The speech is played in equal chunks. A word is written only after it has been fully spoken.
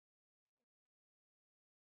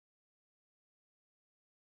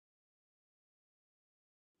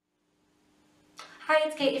Hi,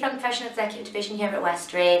 it's Katie from the Professional Executive Division here at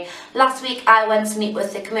Westray. Last week I went to meet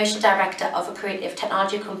with the Commercial Director of a creative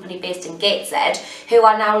technology company based in Gateshead, who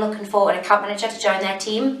are now looking for an account manager to join their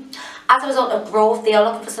team. As a result of growth, they are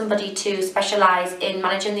looking for somebody to specialise in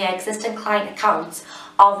managing the existing client accounts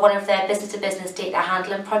of one of their business-to-business data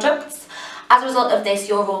handling products. As a result of this,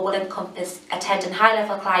 your role will encompass attending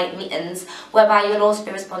high-level client meetings, whereby you'll also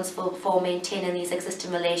be responsible for maintaining these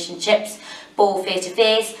existing relationships, both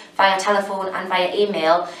face-to-face, via telephone and via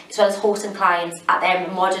email, as well as hosting clients at their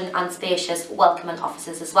modern and spacious welcoming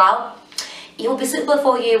offices as well. It will be suitable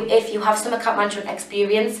for you if you have some account management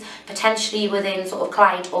experience, potentially within sort of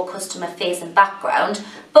client or customer facing background,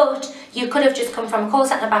 but you could have just come from a call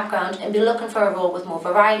centre background and be looking for a role with more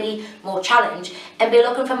variety, more challenge, and be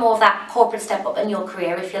looking for more of that corporate step up in your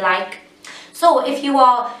career, if you like. So if you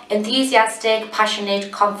are enthusiastic,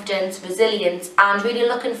 passionate, confident, resilient, and really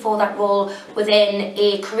looking for that role within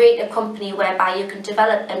a creative company whereby you can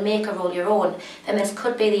develop and make a role your own, then this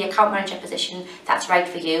could be the account manager position that's right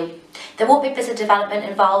for you. There won't be business development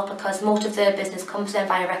involved because most of the business comes in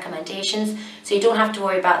via recommendations, so you don't have to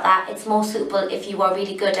worry about that. It's more suitable if you are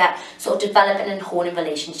really good at sort of developing and honing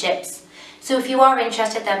relationships. So if you are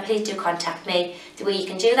interested, then please do contact me. The way you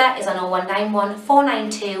can do that is on 0191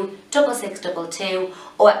 492 6622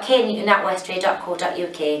 or at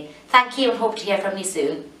knewton@westray.co.uk. Thank you and hope to hear from you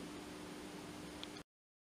soon.